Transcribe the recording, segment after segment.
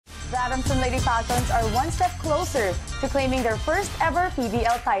The Adamson Lady Falcons are one step closer to claiming their first ever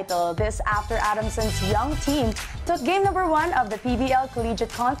PVL title. This after Adamson's young team took game number 1 of the PVL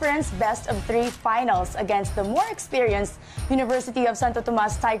Collegiate Conference Best of 3 finals against the more experienced University of Santo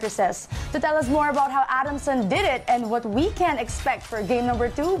Tomas Tigresses. To tell us more about how Adamson did it and what we can expect for game number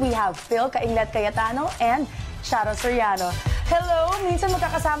 2, we have Fille, Cainglet and Charo, Soriano. Hello! Minsan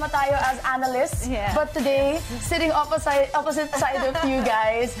magkakasama tayo as analysts, but today, sitting opposite side of you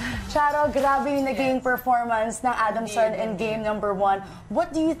guys. Charo, grabe yung naging performance ng Adamson in game number 1.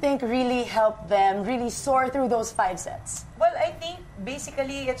 What do you think really helped them really soar through those 5 sets? Well, I think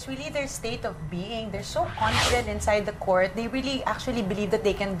basically it's really their state of being. They're so confident inside the court. They really actually believe that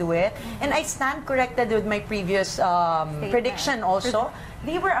they can do it. And I stand corrected with my previous prediction also.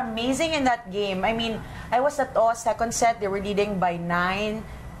 They were amazing in that game. I mean, I was at second set. They were leading by 9.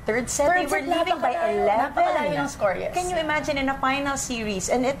 Third set, they were leading by 11. Yung score, yes. Can you imagine in a final series?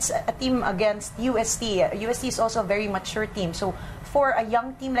 And it's a team against UST. UST is also a very mature team. So for a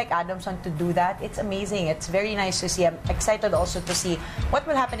young team like Adamson to do that, it's amazing. It's very nice to see. I'm excited also to see what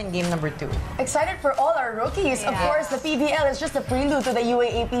will happen in game number 2. Excited for all our rookies. Of course, the PVL is just a prelude to the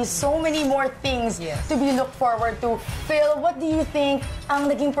UAAP. So many more things to be looked forward to. Phil, what do you think ang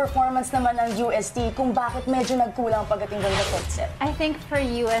naging performance naman ng UST kung bakit medyo nagkulang pagdating doon sa fifth set? I think for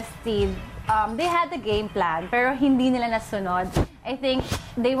UST, they had the game plan pero hindi nila nasunod. I think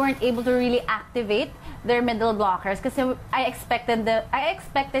they weren't able to really activate their middle blockers kasi I expected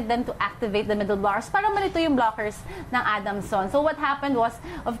them to activate the middle blockers para malito yung blockers ng Adamson. So what happened was,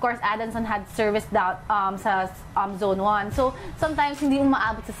 of course, Adamson had service down sa zone 1. So sometimes hindi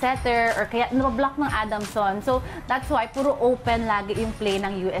umaabot sa setter or kaya nabablock ng Adamson. So that's why puro open lagi yung play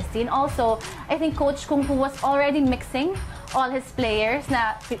ng UST. And also, I think Coach Kung Fu was already mixing all his players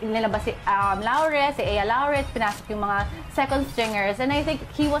na nilabas si Laure, si Aya Laure, pinasok yung mga second stringers. And I think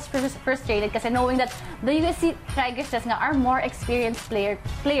he was frustrated kasi knowing that the UST Tigresses nga are more experienced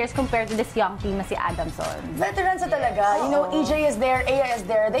players compared to this young team na si Adamson. Veterans na talaga. You know, EJ is there, Aya is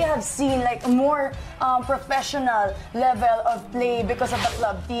there. They have seen like more professional level of play because of the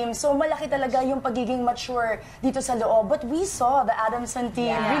club team. So malaki talaga yung pagiging mature dito sa loob. But we saw the Adamson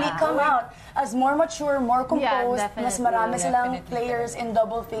team really come out as more mature, more composed, mas marami silang players in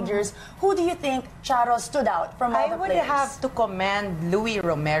double figures. Who do you think, Charo, stood out from all the players? I would have to commend Louie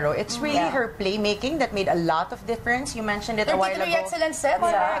Romero. It's really her playmaking that made a lot of difference. You mentioned it a while ago. 33 excellent sets.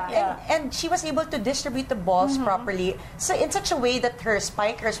 And she was able to distribute the balls properly, so in such a way that her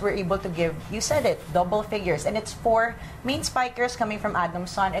spikers were able to give, you said it, double figures. And it's 4 main spikers coming from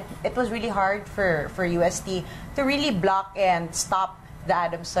Adamson. It was really hard for UST to really block and stop the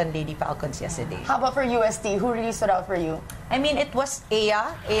Adamson Lady Falcons yesterday. How about for UST? Who really stood out for you? I mean, it was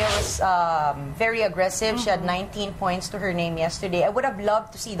Aya. Aya was very aggressive. She had 19 points to her name yesterday. I would have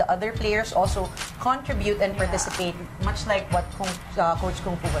loved to see the other players also contribute and participate, much like what Coach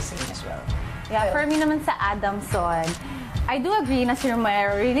Kung Fu was saying as well. Yeah, for me naman sa Adamson, I do agree na si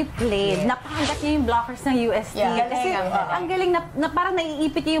Romero really played. Napakagat niya yung blockers ng UST. Kasi ang galing na parang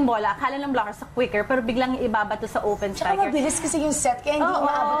naiipit niya yung bola. Akala ng blockers sa quicker, pero biglang ibabato sa open striker. Tsaka mabilis kasi yung set, kaya hindi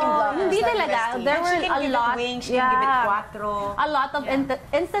umaabot yung blockers. Hindi talaga. There were a lot. She can give it 4. A lot of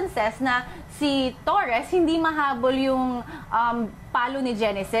instances na si Torres hindi mahabol yung palo ni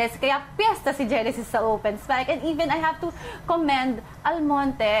Genesis. Kaya piyesta si Genesis sa open spike. And even I have to commend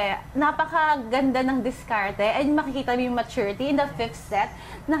Almonte. Napakaganda ng diskarte. And makikita mo yung maturity in the 5th set.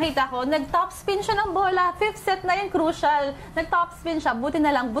 Nakita ko, nag-top spin siya ng bola. 5th set na yung crucial. Nag-top spin siya. Buti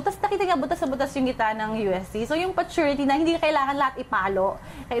na lang. Nakita nga butas sa butas yung gita ng UST. So yung maturity na hindi kailangan lahat ipalo.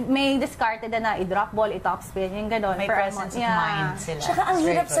 May diskarte na i-drop ball, i-top spin. Yung gano'n. May presence of mind sila. Tsaka ang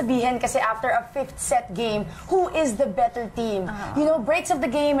hirap sabihin kasi after a 5th set game, who is the better team? You know, breaks of the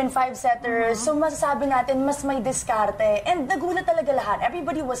game in 5-setters. So masasabi natin, mas may diskarte. And nagulat talaga lahat.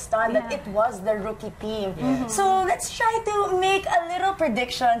 Everybody was stunned that it was the rookie team. So let's try to make a little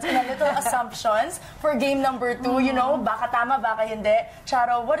predictions and a little assumptions for game number 2. You know, baka tama, baka hindi.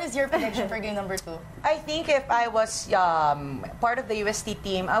 Charo, what is your prediction for game number 2? I think if I was part of the UST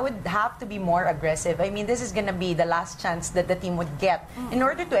team, I would have to be more aggressive. I mean, this is going to be the last chance that the team would get in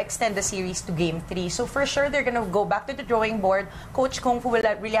order to extend the series to game 3. So for sure, they're going to go back to the drawing board. Coach Kung Fu will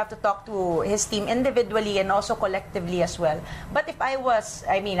really have to talk to his team individually and also collectively as well. But if I was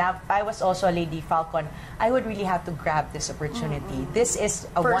also a Lady Falcon, I would really have to grab this opportunity. This is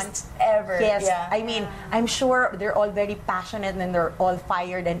a first ever. Yes, I mean, I'm sure they're all very passionate and they're all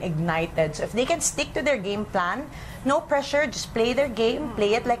fired and ignited. So if they can stick to their game plan, no pressure, just play their game,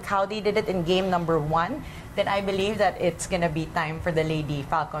 play it like how they did it in game number 1, then I believe that it's gonna be time for the Lady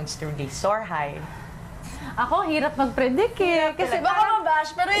Falcons to really soar high. Ako, hirap mag-predict eh. Kasi Baka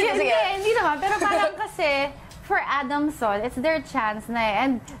mabash, pero hindi naman. Pero parang kasi, for Adamson, it's their chance na eh.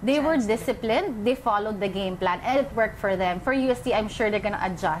 And they were disciplined. They followed the game plan. And it worked for them. For UST, I'm sure they're gonna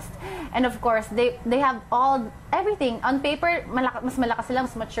adjust. And of course, they have everything. On paper, mas malakas sila,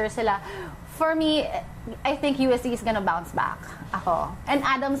 mas mature sila. For me, I think UST is gonna bounce back. Ako. And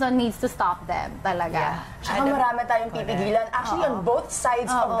Adamson needs to stop them talaga. Tsaka marami tayong pipigilan. Actually, on both sides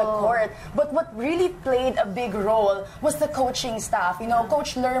of the court. But what really played a big role was the coaching staff. You know,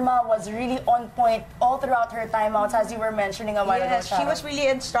 Coach Lerma was really on point all throughout her timeouts, as you were mentioning a while ago, She was really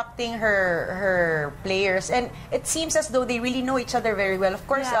instructing her players. And it seems as though they really know each other very well. Of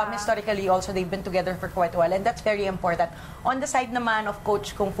course, historically also, they've been together for quite a while. And that's very important. On the side naman of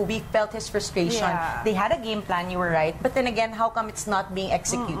Coach Kung Fu, we felt his frustration. They had a game plan, you were right. But then again, how come it's not being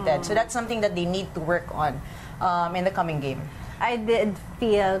executed? So that's something that they need to work on in the coming game. I did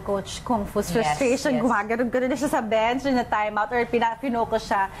feel Coach Kung Fu's frustration. Gumagano'n siya sa bench na timeout or pinoko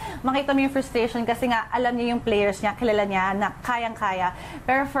siya. Makita mo yung frustration kasi nga alam niya yung players niya, kilala niya na kayang-kaya.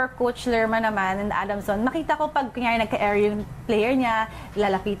 Pero for Coach Lerma naman and Adamson, makita ko pag kunyari nagka-air yung player niya,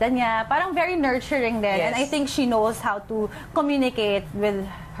 lalapitan niya, parang very nurturing din. And I think she knows how to communicate with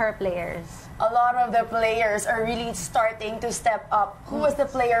her players. A lot of the players are really starting to step up. Who is the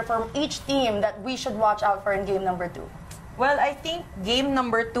player from each team that we should watch out for in game number 2? Well, I think game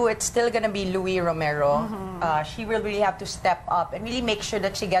number 2, it's still going to be Louis Romero. She will really have to step up and really make sure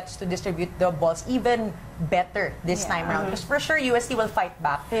that she gets to distribute the balls even better this time around. Because for sure, UST will fight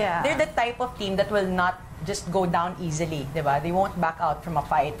back. They're the type of team that will not just go down easily, diba? They won't back out from a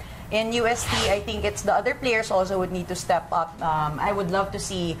fight. In UST, I think it's the other players also would need to step up. I would love to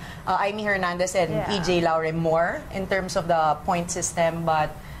see Aimee Hernandez and EJ Laure more in terms of the point system,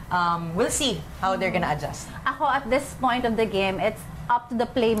 but we'll see how they're gonna adjust. Ako, at this point of the game, it's up to the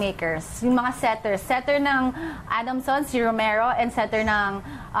playmakers, yung mga setters. Setter ng Adamson, si Romero, and setter ng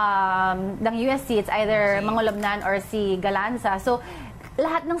UST, it's either Mangolabnan or si Galanza. So,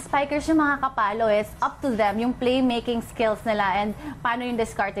 lahat ng spikers yung mga kapalo, it's up to them, yung playmaking skills nila and paano yung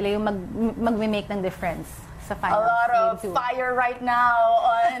discard nila yung mag-make ng difference sa finals. A lot of fire right now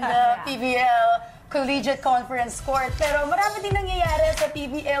on the PVL Collegiate Conference court. Pero marami din nangyayari sa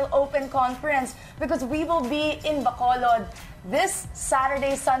PVL Open Conference because we will be in Bacolod this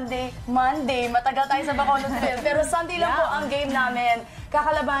Saturday, Sunday, Monday. Matagal tayo sa Bacolod din. Pero Sunday lang po ang game namin.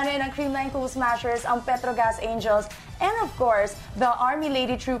 Kakalabanin ng Creamline Cool Smashers, ang Petrogas Angels. And of course, the Army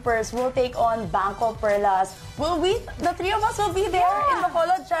Lady Troopers will take on Bangkok Perlas. The three of us will be there in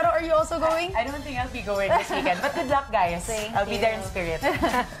Bacolod. Charo, are you also going? I don't think I'll be going this weekend. But good luck, guys. I'll be there in spirit.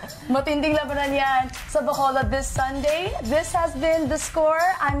 Matinding labanan yan sa Bacolod this Sunday. This has been The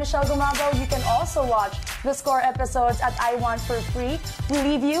Score. I'm Michelle Gumago. You can also watch The Score episodes at iWant for free. We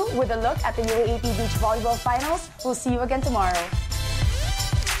leave you with a look at the UAAP Beach Volleyball Finals. We'll see you again tomorrow.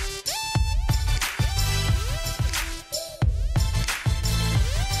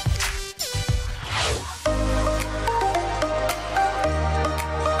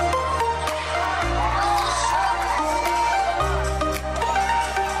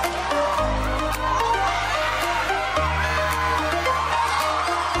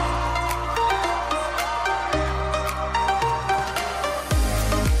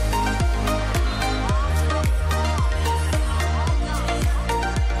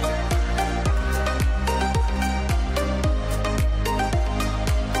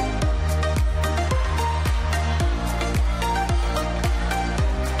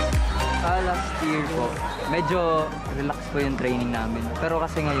 Medyo relax po yung training namin. Pero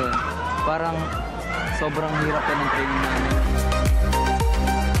kasi ngayon, parang sobrang hirap po ng training namin.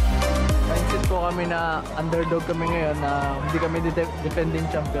 Mindset po kami na underdog kami ngayon na hindi kami defending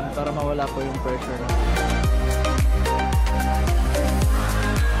champion para mawala po yung pressure.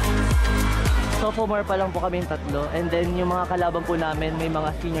 Sophomore pa lang po kami tatlo. And then yung mga kalaban po namin, may mga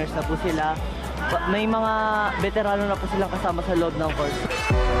seniors na po sila. May mga veterano na po silang kasama sa loob ng court.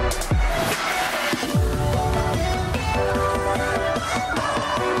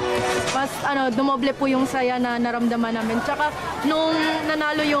 Mas dumoble po yung saya na naramdaman namin. Tsaka nung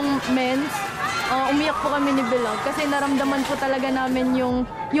nanalo yung men's, umiyak po kami ni Bilog kasi naramdaman po talaga namin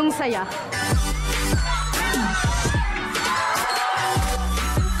yung saya.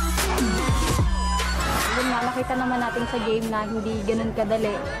 Yun nga, nakita naman natin sa game na hindi ganun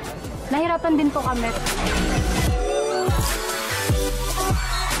kadali. Nahirapan din po kami.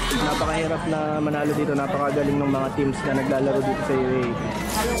 Napakahirap na manalo dito. Napakagaling ng mga teams na naglalaro dito sa UAAP.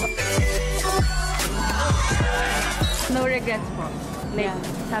 No regrets po. Like,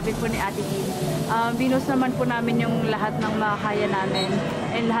 sabi po ni Ate Kim, binus naman po namin yung lahat ng makakaya namin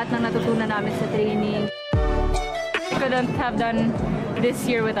and lahat ng natutunan namin sa training. couldn't have done this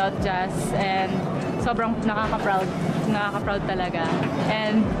year without Jazz, and sobrang nakaka-proud talaga.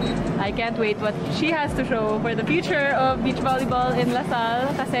 And I can't wait what she has to show for the future of beach volleyball in LaSalle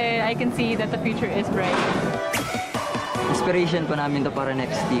kasi I can see that the future is bright. Inspiration po namin to para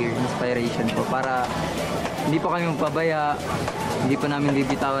next year. Inspiration po para hindi po kami magpabaya, hindi po namin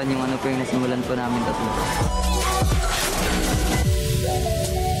bibitawan yung ano po yung nasimulan po namin tatlo.